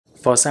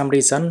For some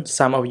reason,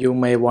 some of you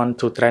may want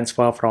to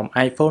transfer from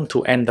iPhone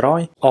to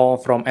Android or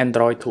from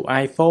Android to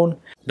iPhone.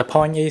 The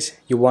point is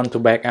you want to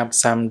back up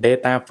some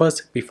data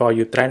first before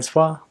you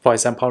transfer. For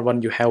example,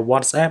 when you have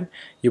WhatsApp,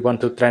 you want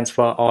to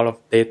transfer all of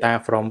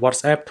data from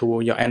WhatsApp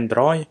to your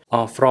Android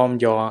or from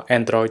your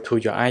Android to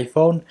your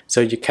iPhone, so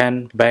you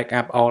can back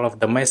up all of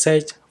the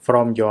message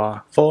from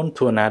your phone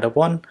to another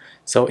one.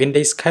 So in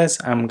this case,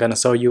 I'm gonna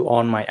show you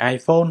on my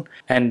iPhone,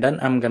 and then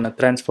I'm gonna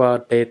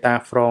transfer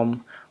data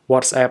from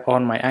WhatsApp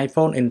on my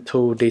iPhone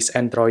into this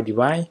Android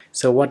device.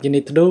 So what you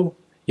need to do,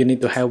 you need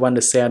to have one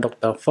to share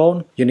the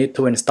phone. You need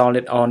to install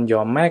it on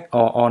your Mac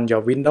or on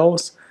your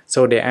Windows.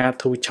 So there are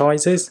two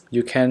choices.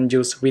 You can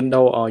use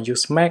Windows or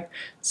use Mac.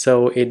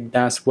 So it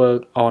does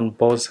work on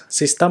both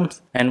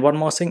systems. And one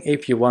more thing,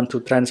 if you want to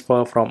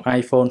transfer from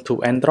iPhone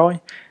to Android,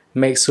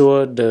 make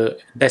sure the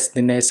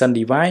destination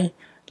device,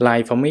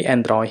 like for me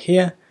Android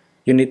here,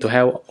 you need to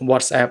have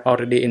WhatsApp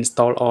already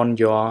installed on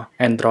your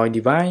Android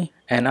device.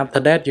 And after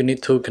that, you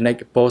need to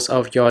connect both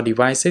of your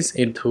devices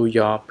into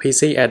your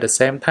PC at the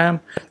same time.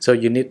 So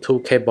you need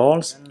two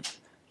cables.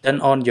 Then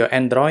on your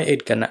Android,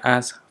 it's gonna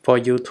ask for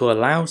you to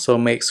allow. So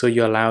make sure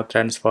you allow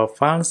transfer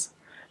files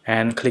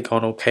and click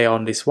on OK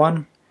on this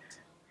one.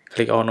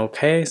 Click on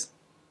OK.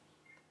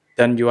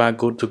 Then you are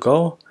good to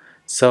go.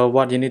 So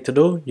what you need to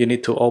do, you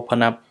need to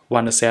open up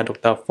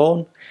OneShare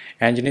phone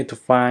and you need to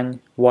find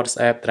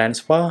WhatsApp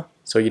transfer.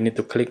 So you need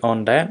to click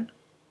on that.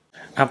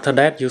 After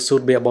that, you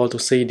should be able to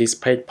see this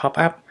page pop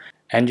up,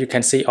 and you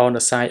can see on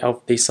the side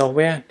of the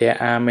software there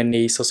are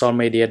many social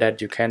media that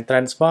you can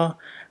transfer,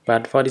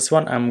 but for this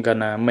one I'm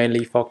gonna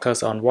mainly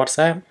focus on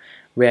WhatsApp,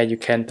 where you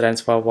can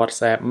transfer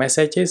WhatsApp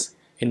messages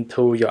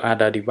into your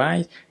other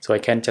device. So I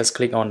can just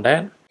click on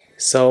that.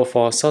 So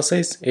for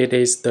sources, it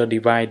is the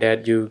device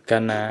that you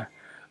can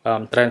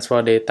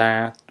transfer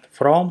data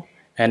from,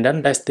 and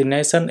then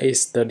destination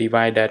is the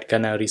device that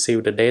gonna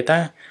receive the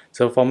data.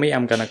 So for me,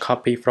 I'm gonna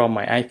copy from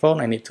my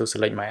iPhone. I need to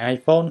select my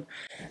iPhone,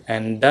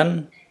 and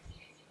then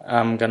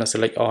I'm gonna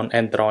select on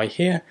Android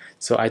here.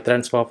 So I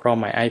transfer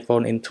from my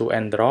iPhone into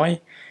Android.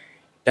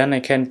 Then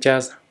I can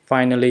just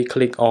finally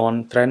click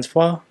on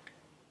transfer.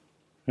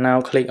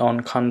 Now click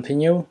on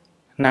continue.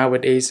 Now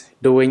it is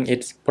doing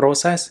its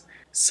process.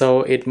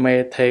 So it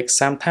may take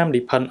some time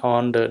depending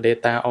on the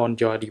data on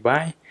your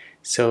device.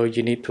 So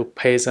you need to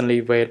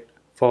patiently wait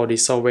for the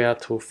software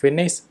to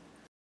finish.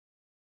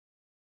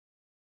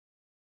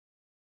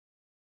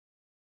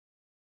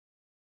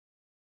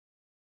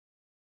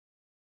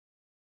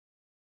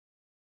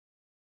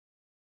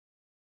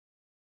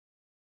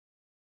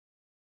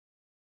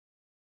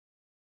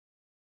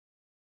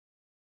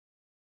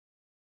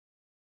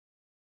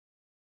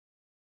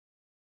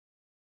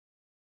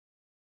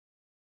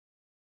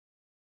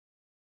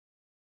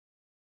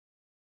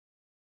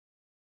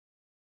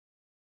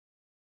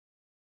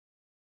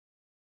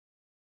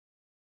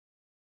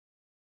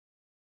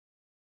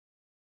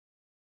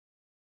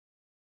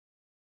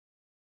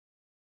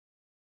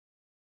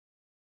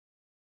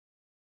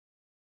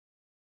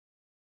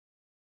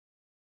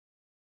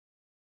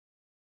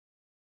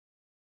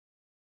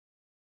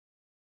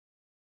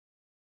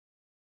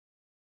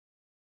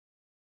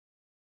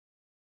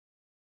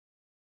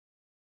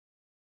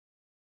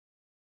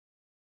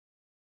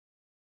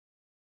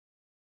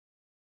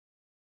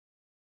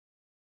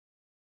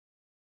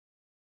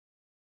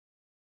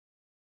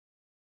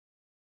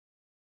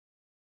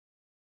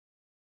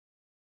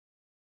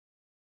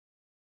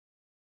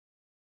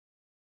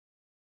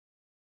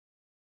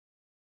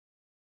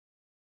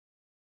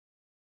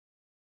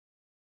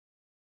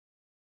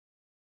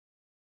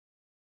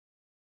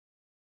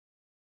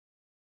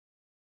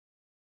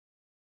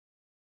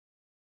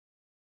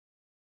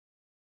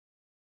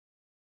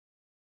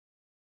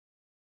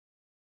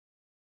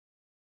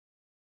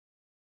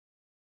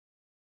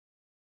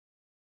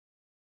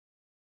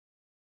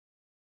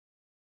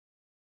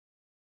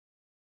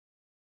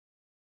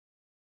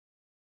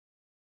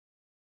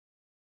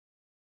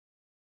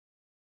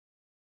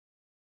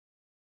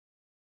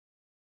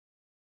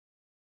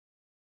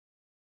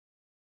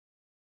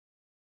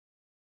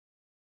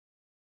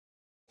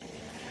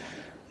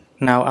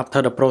 Now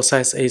after the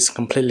process is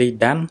completely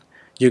done,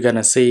 you're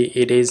gonna see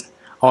it is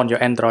on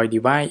your Android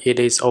device. It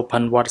is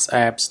open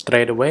WhatsApp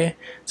straight away.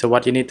 So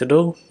what you need to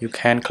do, you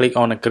can click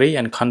on agree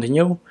and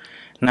continue.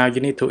 Now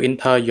you need to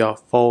enter your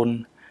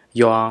phone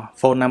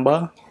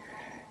number.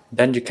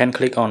 Then you can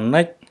click on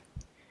next.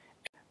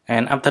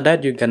 And after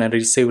that, you're gonna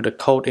receive the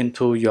code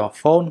into your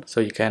phone. So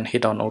you can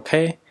hit on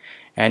OK.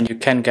 And you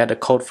can get the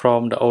code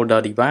from the older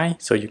device.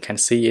 So you can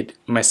see it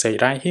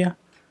message right here.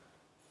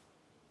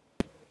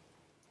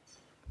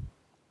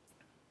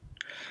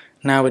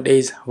 Now it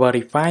is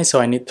verified,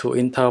 so I need to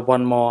enter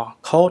one more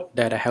code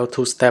that I have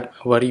two-step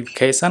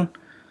verification.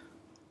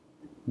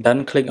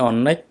 Then click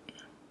on next.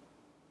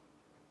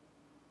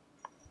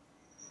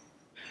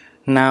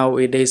 Now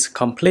it is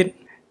complete.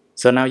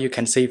 So now you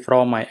can see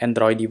from my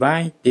Android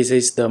device, this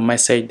is the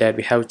message that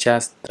we have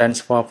just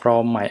transferred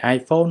from my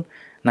iPhone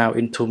now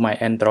into my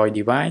Android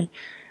device.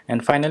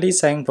 And finally,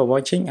 thanks for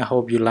watching. I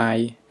hope you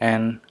like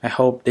and I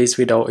hope this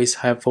video is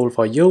helpful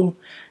for you.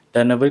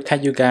 Then I will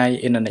catch you guys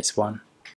in the next one.